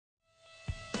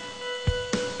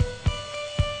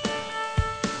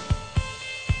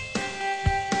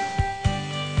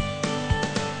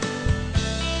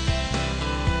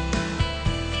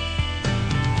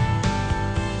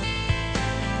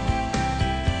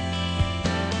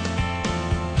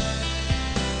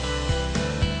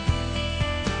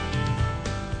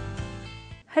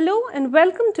Hello and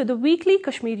welcome to the weekly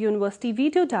Kashmir University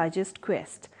Video Digest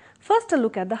Quest. First, a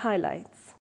look at the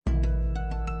highlights.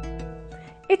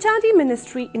 HRD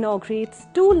Ministry inaugurates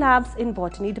 2 labs in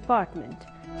Botany Department.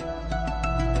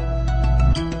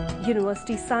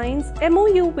 University signs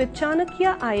MoU with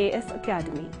Chankya IAS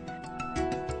Academy.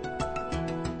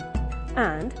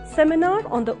 And seminar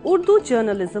on the Urdu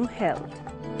journalism held.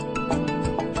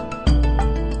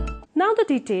 Now the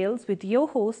details with your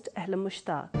host Ahlam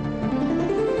Mushtaq.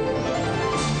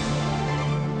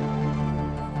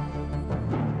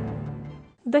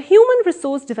 The Human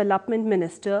Resource Development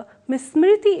Minister, Ms.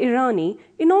 Smriti Irani,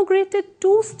 inaugurated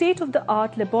 2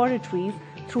 state-of-the-art laboratories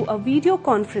through a video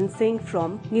conferencing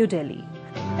from New Delhi.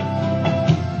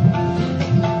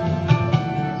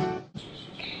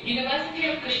 University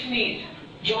of Kashmir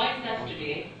joins us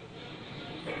today,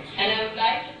 and I would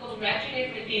like to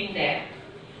congratulate the team there,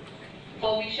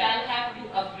 for we shall have 2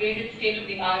 upgraded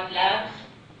state-of-the-art labs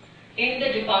in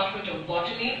the Department of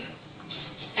Botany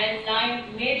and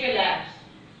 9 major labs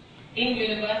in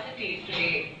universities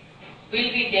today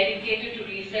will be dedicated to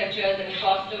researchers at a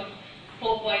cost of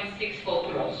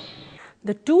 4.64 crores.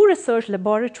 The 2 research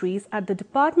laboratories at the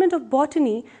Department of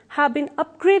Botany have been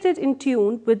upgraded in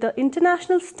tune with the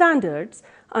international standards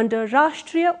under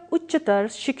Rashtriya Uchchatar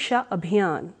Shiksha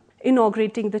Abhiyan.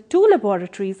 Inaugurating the 2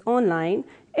 laboratories online,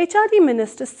 HRD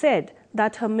Minister said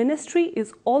that her ministry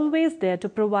is always there to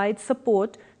provide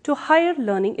support to higher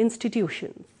learning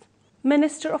institutions.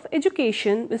 Minister of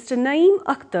Education, Mr. Naeem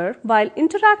Akhtar, while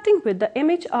interacting with the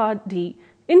MHRD,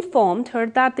 informed her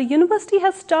that the university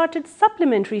has started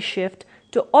supplementary shift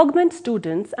to augment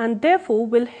students and therefore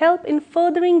will help in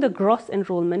furthering the gross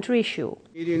enrollment ratio.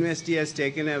 The university has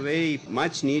taken a very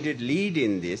much needed lead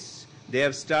in this. They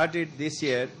have started this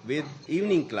year with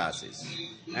evening classes,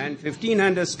 and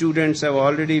 1500 students have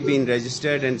already been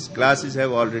registered and classes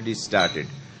have already started.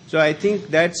 So I think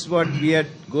that's what we are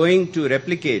going to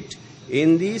replicate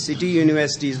in the city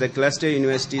universities, the cluster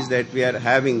universities that we are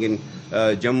having in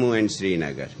Jammu and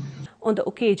Srinagar. On the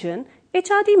occasion,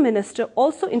 HRD Minister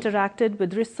also interacted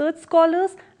with research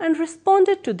scholars and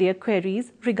responded to their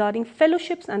queries regarding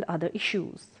fellowships and other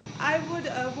issues. I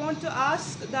would want to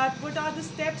ask that what are the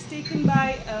steps taken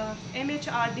by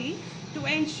MHRD to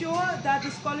ensure that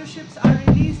the scholarships are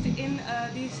released in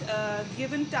this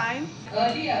given time.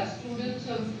 Earlier, students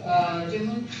of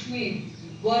Jammu and Kashmir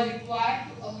were required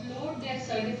to upload their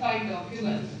certified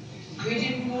documents, which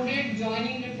included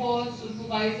joining reports,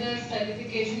 supervisors,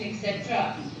 certification,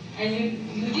 etc. And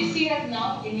UGC has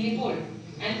now enabled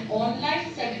an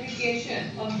online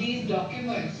certification of these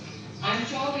documents, I'm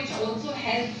sure, which also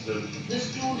helps the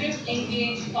students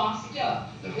engage faster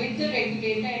with the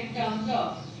regulator in terms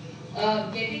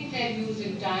of getting their views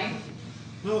in time.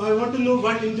 Now I want to know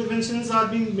what interventions are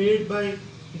being made by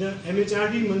the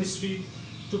MHRD ministry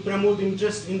to promote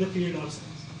interest in the field of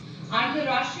science. Under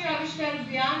Rashtriya Avishkar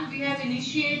Abhiyan, we have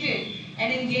initiated an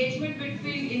engagement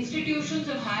between institutions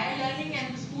of higher learning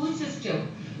and the school system,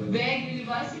 where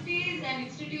universities and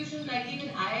institutions like even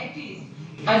IITs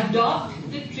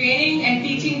adopt the training and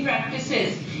teaching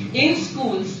practices in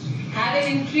schools, have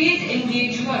an increased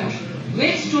engagement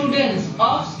with students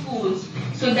of schools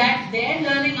so that their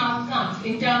learning outcomes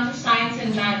in terms of science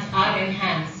and maths are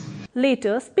enhanced.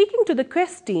 Later, speaking to the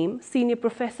Quest team, Senior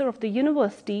Professor of the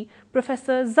University,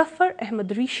 Professor Zafar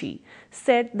Ahmad Rishi,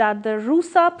 said that the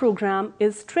RUSA program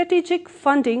is strategic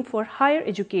funding for higher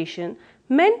education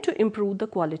meant to improve the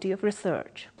quality of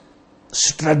research.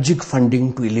 Strategic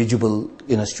funding to eligible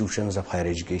institutions of higher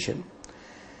education.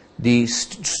 The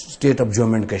state of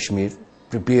Jammu and Kashmir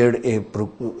prepared a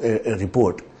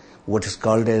report, what is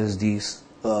called as the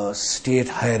State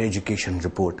Higher Education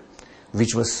Report,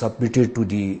 which was submitted to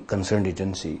the concerned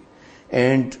agency,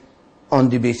 and on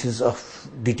the basis of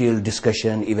detailed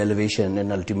discussion, evaluation,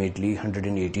 and ultimately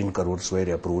 118 crores were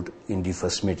approved in the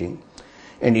first meeting.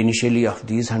 And initially of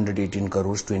these 118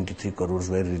 crores, 23 crores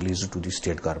were released to the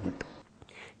state government.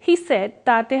 He said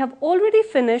that they have already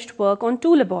finished work on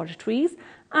 2 laboratories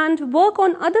and work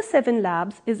on other 7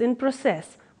 labs is in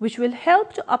process, which will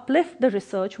help to uplift the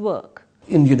research work.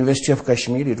 In the University of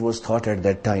Kashmir, it was thought at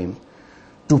that time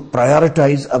to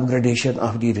prioritize upgradation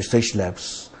of the research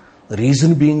labs. The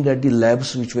reason being that the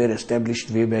labs which were established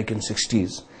way back in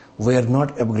 60s were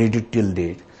not upgraded till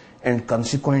date, and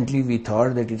consequently we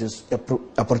thought that it is an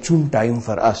opportune time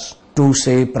for us to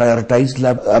say prioritize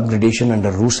lab upgradation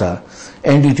under RUSA,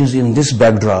 and it is in this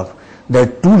backdrop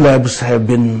that 2 labs have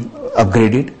been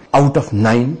upgraded out of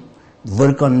 9.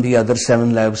 Work on the other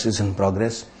 7 labs is in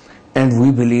progress, and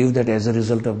we believe that as a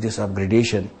result of this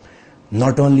upgradation,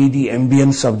 not only the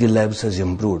ambience of the labs has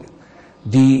improved,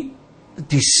 the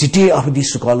the city of the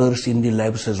scholars in the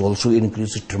labs has also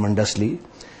increased tremendously,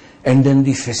 and then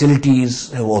the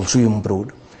facilities have also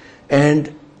improved,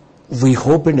 and we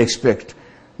hope and expect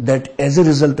that as a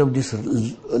result of this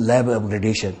lab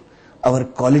upgradation, our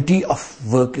quality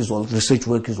of work is also, research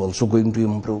work is also going to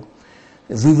improve.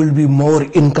 We will be more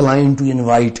inclined to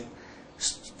invite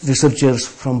researchers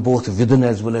from both within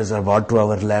as well as abroad to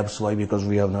our labs. Why? Because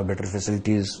we have now better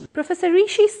facilities. Professor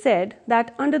Rishi said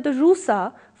that under the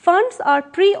RUSA, funds are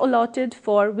pre-allotted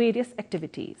for various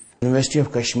activities. University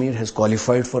of Kashmir has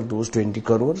qualified for those 20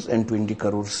 crores and 20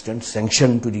 crores stand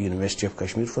sanctioned to the University of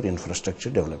Kashmir for infrastructure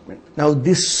development. Now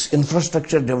this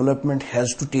infrastructure development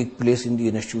has to take place in the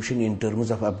institution in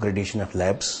terms of upgradation of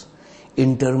labs,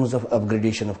 in terms of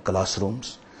upgradation of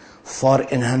classrooms, for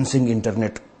enhancing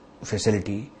internet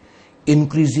facility,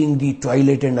 increasing the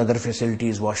toilet and other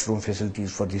facilities, washroom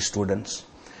facilities for the students,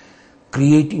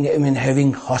 creating,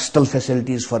 having hostel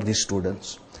facilities for the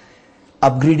students,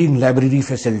 upgrading library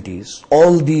facilities.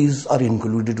 All these are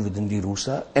included within the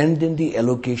RUSA, and then the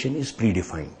allocation is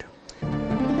predefined.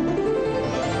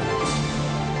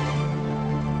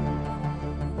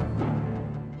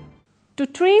 To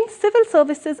train civil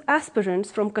services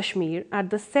aspirants from Kashmir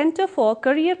at the Center for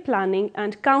Career Planning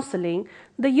and Counselling,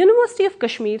 the University of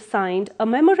Kashmir signed a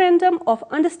Memorandum of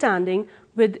Understanding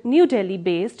with New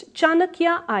Delhi-based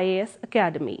Chankya IAS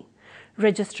Academy.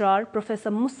 Registrar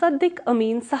Professor Musaddiq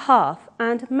Amin Sahaf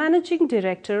and Managing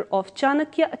Director of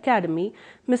Chankya Academy,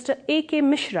 Mr. A.K.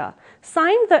 Mishra,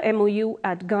 signed the MoU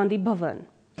at Gandhi Bhavan.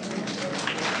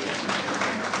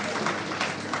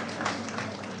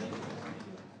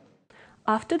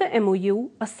 After the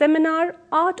MoU, a seminar,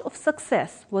 Art of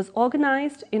Success, was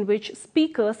organized in which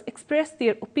speakers expressed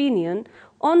their opinion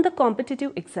on the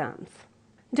competitive exams.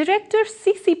 Director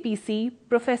CCPC,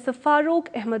 Professor Farooq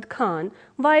Ahmed Khan,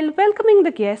 while welcoming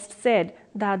the guests, said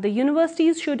that the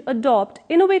universities should adopt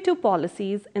innovative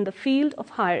policies in the field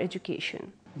of higher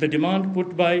education. The demand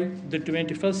put by the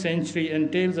 21st century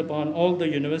entails upon all the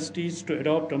universities to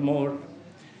adopt a more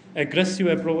aggressive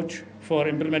approach for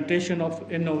implementation of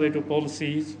innovative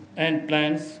policies and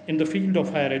plans in the field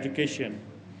of higher education.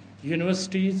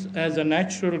 Universities, as a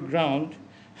natural ground,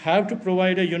 have to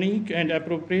provide a unique and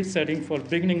appropriate setting for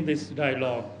beginning this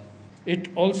dialogue. It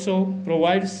also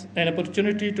provides an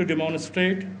opportunity to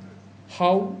demonstrate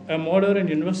how a modern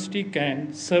university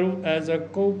can serve as a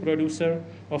co-producer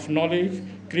of knowledge,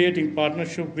 creating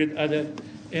partnership with other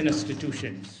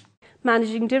institutions.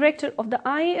 Managing Director of the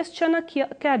IAS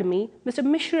Chankya Academy, Mr.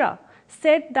 Mishra,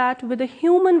 said that with the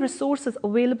human resources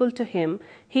available to him,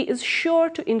 he is sure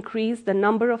to increase the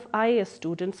number of IAS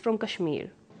students from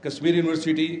Kashmir. Kashmir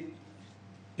University,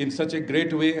 in such a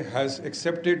great way, has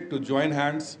accepted to join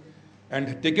hands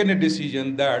and taken a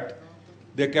decision that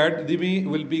the academy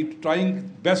will be trying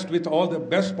best with all the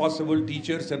best possible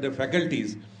teachers and the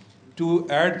faculties to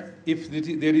add, if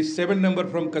there is 7 number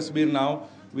from Kashmir now,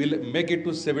 we'll make it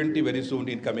to 70 very soon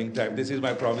in coming time. This is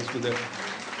my promise to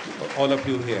all of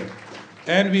you here.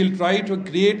 And we'll try to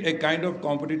create a kind of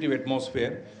competitive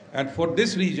atmosphere. And for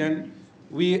this region,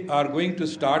 we are going to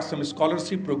start some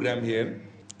scholarship program here.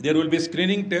 There will be a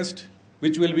screening test,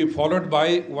 which will be followed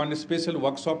by one special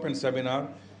workshop and seminar,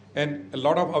 and a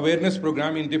lot of awareness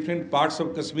program in different parts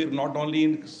of Kashmir, not only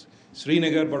in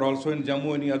Srinagar, but also in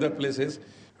Jammu and other places.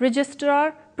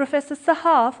 Registrar Professor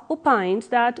Sahaf opined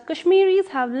that Kashmiris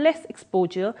have less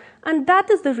exposure, and that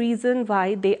is the reason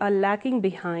why they are lagging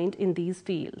behind in these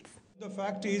fields. The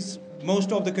fact is,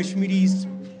 most of the Kashmiris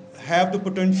have the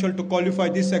potential to qualify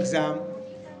this exam,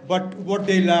 but what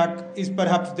they lack is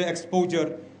perhaps the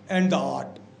exposure and the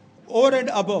art. Over and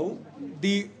above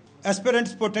the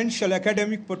aspirant's potential,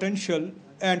 academic potential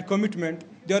and commitment,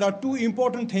 there are 2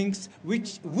 important things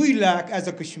which we lack as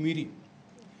a Kashmiri.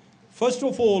 First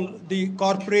of all, the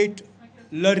corporate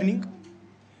learning,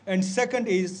 and second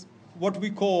is what we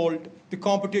call the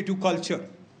competitive culture.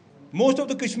 Most of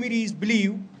the Kashmiris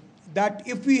believe that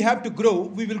if we have to grow,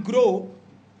 we will grow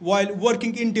while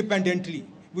working independently.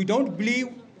 We don't believe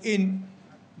in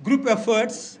group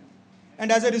efforts,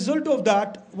 and as a result of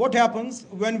that, what happens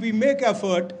when we make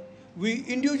effort, we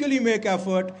individually make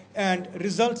effort and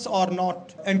results are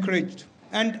not encouraged.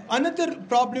 And another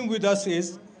problem with us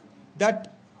is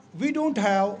that we don't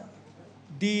have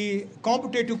the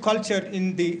competitive culture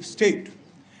in the state.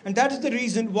 And that is the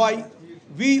reason why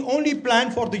we only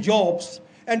plan for the jobs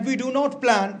and we do not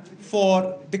plan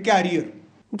for the career.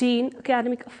 Dean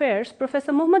Academic Affairs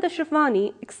Professor Muhammad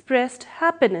Ashrafwani expressed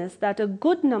happiness that a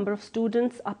good number of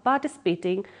students are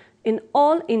participating in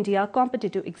all India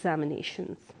competitive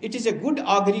examinations. It is a good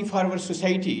augury for our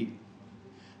society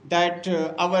that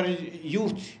our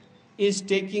youth is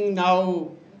taking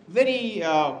now very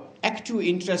active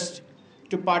interest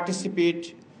to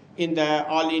participate in the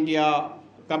All India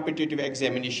competitive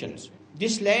examinations.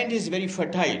 This land is very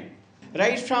fertile.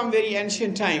 Right from very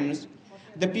ancient times,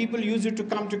 the people used to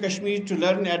come to Kashmir to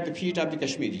learn at the feet of the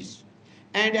Kashmiris.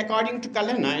 And according to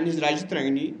Kalana in his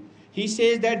Rajatrangani, he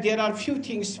says that there are few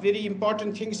things, very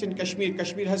important things in Kashmir.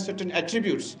 Kashmir has certain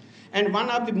attributes. And one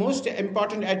of the most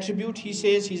important attribute, he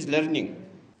says, is learning.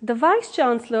 The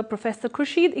Vice-Chancellor, Professor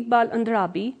Khurshid Iqbal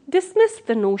Andrabi, dismissed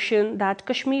the notion that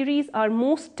Kashmiris are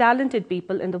most talented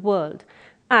people in the world,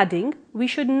 adding, we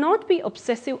should not be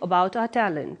obsessive about our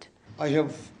talent. I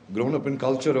have grown up in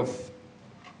culture of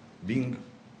being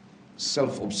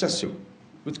self-obsessive,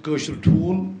 with kosher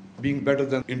tool being better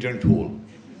than Indian tool.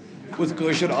 With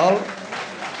kosher al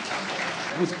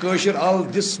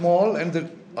this small and the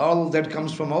al that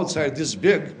comes from outside this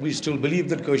big, we still believe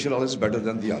that kosher al is better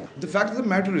than the other. The fact of the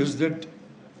matter is that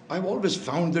I've always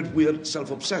found that we are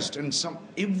self-obsessed, and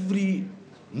every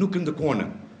nook in the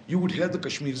corner, you would hear the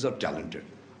Kashmiris are talented.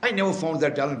 I never found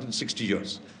that talent in 60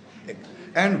 years.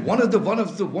 And one of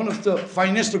the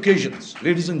finest occasions,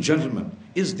 ladies and gentlemen,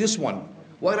 is this one,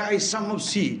 where I somehow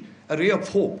see a ray of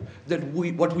hope that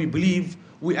what we believe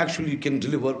we actually can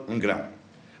deliver on ground.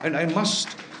 And I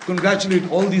must congratulate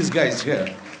all these guys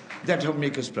here that have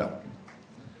made us proud.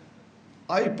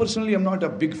 I personally am not a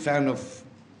big fan of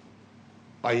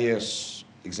IAS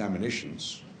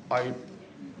examinations.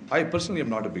 I personally am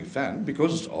not a big fan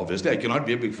because obviously I cannot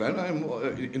be a big fan. I'm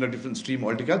in a different stream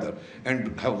altogether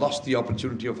and have lost the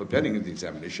opportunity of appearing in the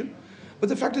examination. But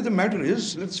the fact of the matter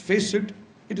is, let's face it,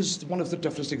 it is one of the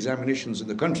toughest examinations in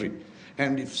the country.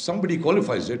 And if somebody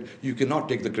qualifies it, you cannot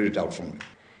take the credit out from it.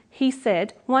 He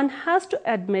said one has to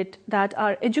admit that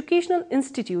our educational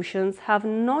institutions have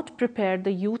not prepared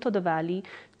the youth of the valley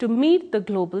to meet the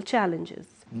global challenges.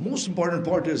 Most important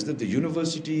part is that the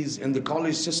universities and the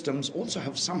college systems also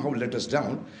have somehow let us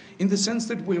down in the sense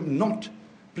that we have not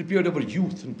prepared our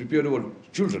youth and prepared our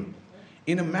children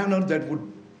in a manner that would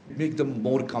make them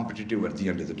more competitive at the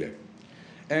end of the day.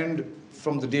 And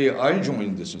from the day I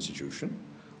joined this institution,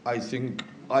 I think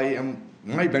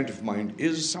my bent of mind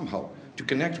is somehow to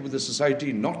connect with the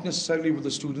society, not necessarily with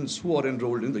the students who are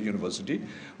enrolled in the university,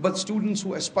 but students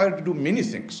who aspire to do many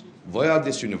things via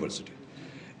this university.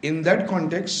 In that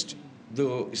context,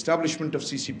 the establishment of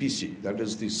CCPC, that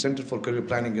is the Center for Career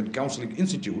Planning and Counseling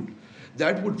Institute,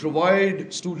 that would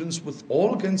provide students with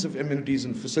all kinds of amenities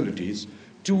and facilities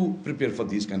to prepare for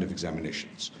these kind of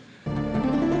examinations.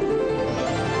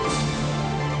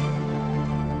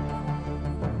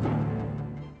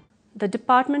 The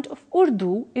Department of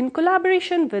Urdu, in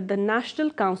collaboration with the National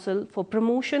Council for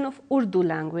Promotion of Urdu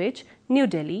Language, New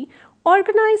Delhi,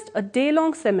 organized a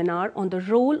day-long seminar on the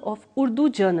role of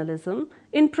Urdu journalism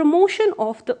in promotion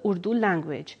of the Urdu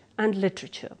language and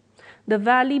literature. The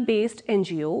Valley-based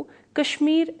NGO,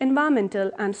 Kashmir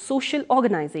Environmental and Social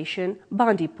Organization,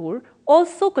 Bandipur,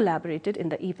 also collaborated in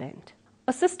the event.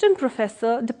 Assistant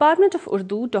Professor, Department of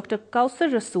Urdu, Dr.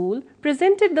 Kausar Rasool,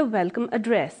 presented the welcome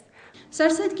address.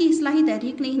 सरसद की इस्लाही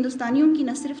तहरीक ने हिंदुस्तानियों की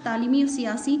न सिर्फ तालीमी और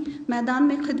सियासी मैदान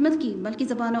में खिदमत की बल्कि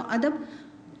ज़बान और अदब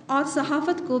और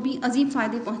सहाफ़त को भी अजीम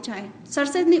फ़ायदे पहुँचाए।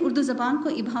 सरसद ने उर्दू ज़बान को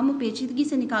इबहाम व पेचीदगी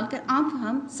से निकालकर आम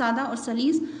फहम, सादा और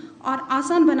सलीस और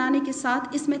आसान बनाने के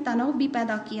साथ इसमें तनव भी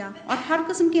पैदा किया और हर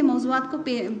किस्म के मौज़ूआत को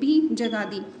भी जगह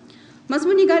दी।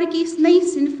 मज़मून निगारी की इस नई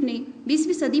सिनफ ने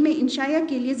 20वीं सदी में इंशाया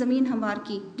के लिए ज़मीन हमवार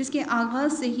की, जिसके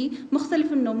आगाज़ से ही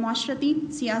मुख्तलिफ माशरती,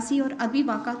 सियासी और अदबी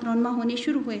वाक़ात रोनमा होने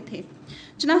शुरू हुए थे।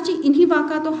 चनांचे इन्हीं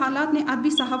वाक़ात और हालात ने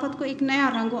अदबी सहाफ़त को एक नया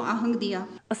रंग और आहंग दिया।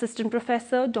 Assistant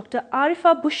Professor Dr.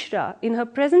 Arifa Bushra in her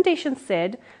presentation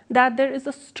said that there is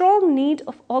a strong need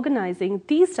of organizing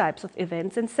these types of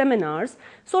events and seminars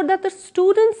so that the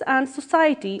students and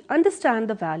society understand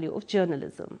the value of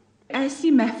journalism.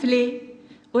 ऐसी महफ़िलें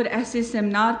और ऐसे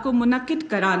seminar को मुनक़िद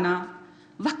कराना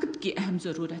वक्त की अहम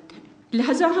ज़रूरत है।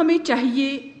 लिहाजा हमें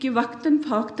चाहिए कि वक्तन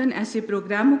फ़वक्तन ऐसे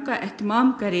प्रोग्रामों का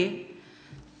एहतमाम करें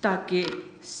ताकि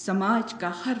समाज का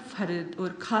हर फर्द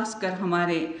और ख़ासकर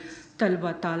हमारे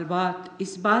तलबा तालबात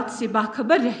इस बात से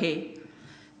बाखबर रहे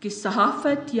कि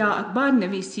सहाफ़त या अखबार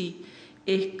नवीसी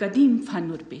एक कदीम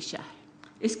फ़न और पेशा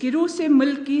है। इसकी रूह से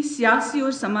मुल्क की सियासी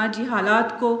और समाजी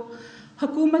हालात को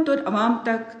हुकूमत और अवाम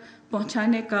तक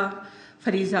पहुँचाने का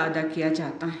फरीज़ा अदा किया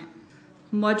जाता है।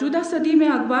 मौजूदा सदी में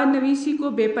अखबार नवीसी को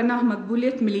बेपनाह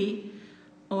मकबूलियत मिली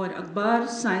और अखबार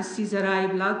साइंसी ज़राए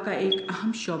इब्लाग का एक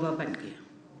अहम शोबा बन गया।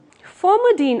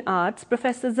 Former Dean Arts,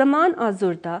 Professor Zaman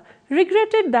Azurda,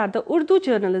 regretted that the Urdu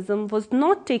journalism was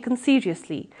not taken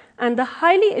seriously and the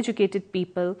highly educated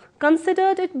people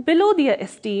considered it below their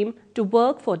esteem to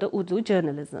work for the Urdu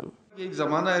journalism. ایک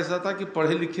زمانہ ایسا تھا کہ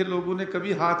پڑھے لکھے لوگوں نے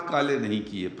کبھی ہاتھ کالے نہیں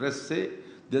کیے. پریس سے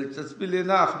دلچسپی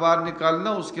لینا, اخبار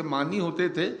نکالنا, اس کے معنی ہوتے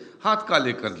تھے ہاتھ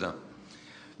کالے کرنا.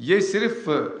 یہ صرف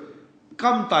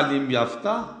کم تعلیم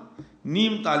یافتہ,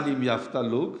 نیم تعلیم یافتہ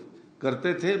لوگ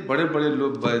کرتے تھے. بڑے بڑے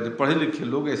لوگ, پڑھے لکھے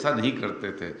لوگ ایسا نہیں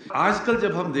کرتے تھے. آج کل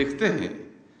جب ہم دیکھتے ہیں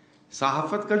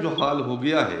صحافت کا جو حال ہو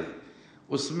گیا ہے,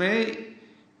 اس میں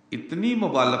اتنی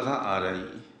مبالغہ آ رہی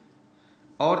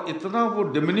اور اتنا وہ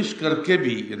ڈمنش کر کے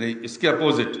بھی, یعنی اس کے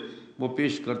اپوزٹ وہ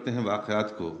پیش کرتے ہیں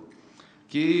واقعات کو,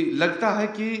 کہ لگتا ہے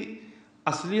کہ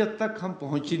اصلیت تک ہم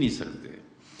پہنچ ہی نہیں سکتے.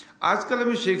 آج کل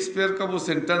ہمیں شیکسپیئر کا وہ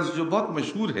سینٹنس جو بہت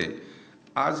مشہور ہے,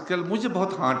 آج کل مجھے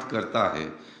بہت ہانٹ کرتا ہے,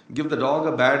 give the dog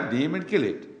a bad name and kill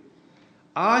it.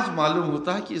 آج معلوم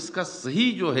ہوتا ہے کہ اس کا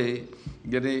صحیح جو ہے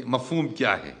یعنی مفہوم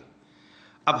کیا ہے.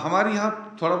 اب ہمارے یہاں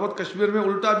تھوڑا بہت کشمیر میں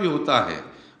الٹا بھی ہوتا ہے,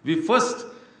 we first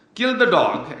kill the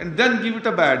dog and then give it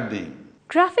a bad name.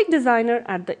 Graphic designer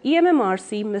at the EMMRC,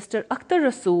 Mr. Akhtar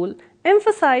Rasool,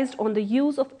 emphasized on the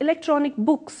use of electronic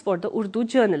books for the Urdu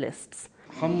journalists.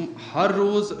 ہم ہر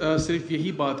روز صرف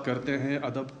یہی بات کرتے ہیں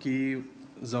ادب کی,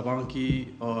 زبان کی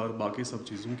اور باقی سب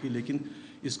چیزوں کی, لیکن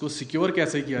اس کو سیکیور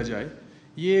کیسے کیا جائے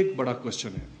یہ ایک بڑا کوشچن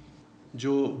ہے.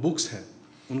 جو بکس ہیں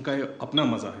ان کا اپنا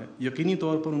مزہ ہے, یقینی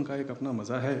طور پر ان کا ایک اپنا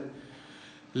مزہ ہے,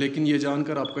 لیکن یہ جان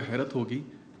کر آپ کو حیرت ہوگی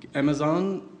کہ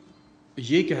امیزون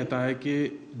یہ کہتا ہے کہ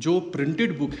جو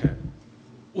پرنٹڈ بک ہے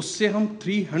اس سے ہم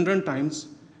 300 ٹائمز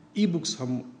ای بکس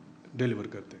ہم ڈیلیور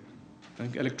کرتے ہیں,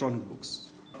 الیکٹرانک بکس.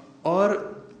 اور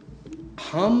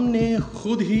ہم نے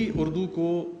خود ہی اردو کو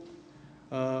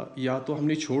یا تو ہم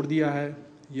نے چھوڑ دیا ہے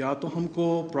یا تو ہم کو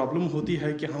پرابلم ہوتی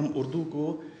ہے کہ ہم اردو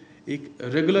کو ایک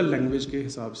ریگولر لینگویج کے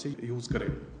حساب سے یوز کریں.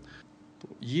 تو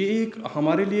یہ ایک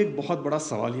ہمارے لیے ایک بہت بڑا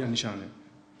سوالیہ نشان ہے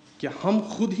کہ ہم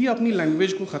خود ہی اپنی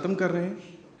لینگویج کو ختم کر رہے ہیں.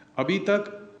 ابھی تک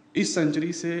اس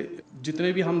سینچری سے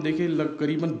جتنے بھی ہم دیکھیں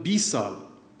قریباً 20 سال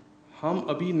ہم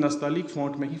ابھی نستعلیق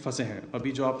فونٹ میں ہی پھنسے ہیں.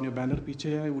 ابھی جو آپ نے بینر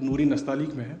پیچھے ہے وہ نوری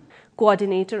نستعلیق میں ہے.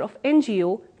 Coordinator of NGO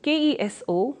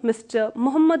KESO, Mr.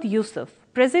 Muhammad Yusuf,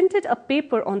 presented a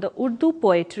paper on the Urdu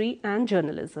poetry and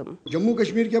journalism. Jammu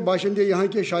Kashmir کے باشندے یہاں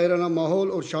کے شاعرانہ ماحول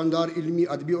اور شاندار علمی,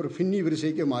 ادبی اور فنی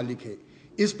ورثے کے مالک ہیں.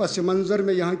 اس پس منظر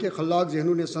میں یہاں کے خلاق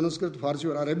ذہنوں نے سنسکرت, فارسی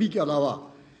اور عربی کے علاوہ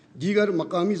دیگر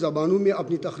مقامی زبانوں میں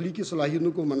اپنی تخلیقی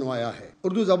صلاحیتوں کو منوایا ہے.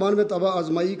 اردو زبان میں طبع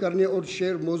آزمائی کرنے اور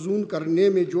شعر موزون کرنے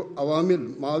میں جو عوامل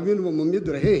معاون و ممد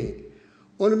رہے ہیں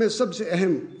ان میں سب سے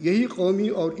اہم یہی قومی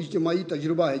اور اجتماعی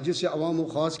تجربہ ہے جس سے عوام و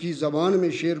خاص کی زبان میں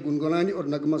شعر گنگنانے اور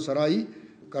نغمہ سرائی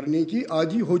کرنے کی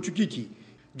عادی ہو چکی تھی.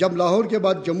 جب لاہور کے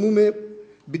بعد جموں میں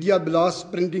بدیا بلاس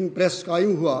پرنٹنگ پریس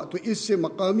قائم ہوا تو اس سے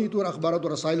مقامی طور اخبارات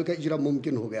اور رسائل کا اجرا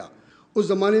ممکن ہو گیا. اس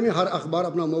زمانے میں ہر اخبار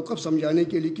اپنا موقف سمجھانے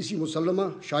کے لیے کسی مسلمہ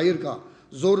شاعر کا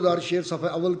زوردار شعر صفحہ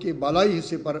اول کے بالائی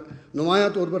حصے پر نمایاں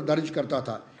طور پر درج کرتا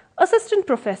تھا. Assistant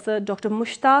Professor Dr.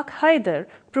 Mushtaq Haider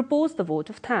proposed the vote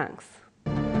of thanks.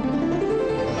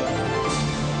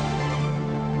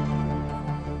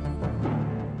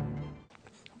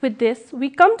 With this, we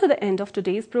come to the end of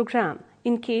today's program.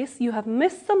 In case you have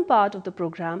missed some part of the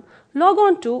program, log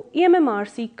on to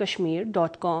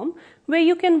emmrckashmir.com where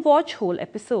you can watch whole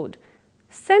episode.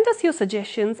 Send us your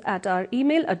suggestions at our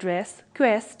email address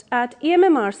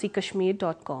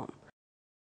quest@emmrckashmir.com.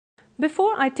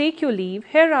 Before I take your leave,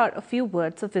 here are a few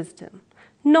words of wisdom.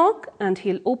 Knock and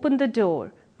he'll open the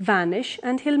door. Vanish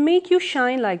and he'll make you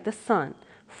shine like the sun.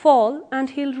 Fall and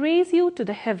he'll raise you to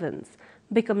the heavens.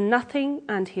 Become nothing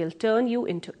and he'll turn you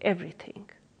into everything.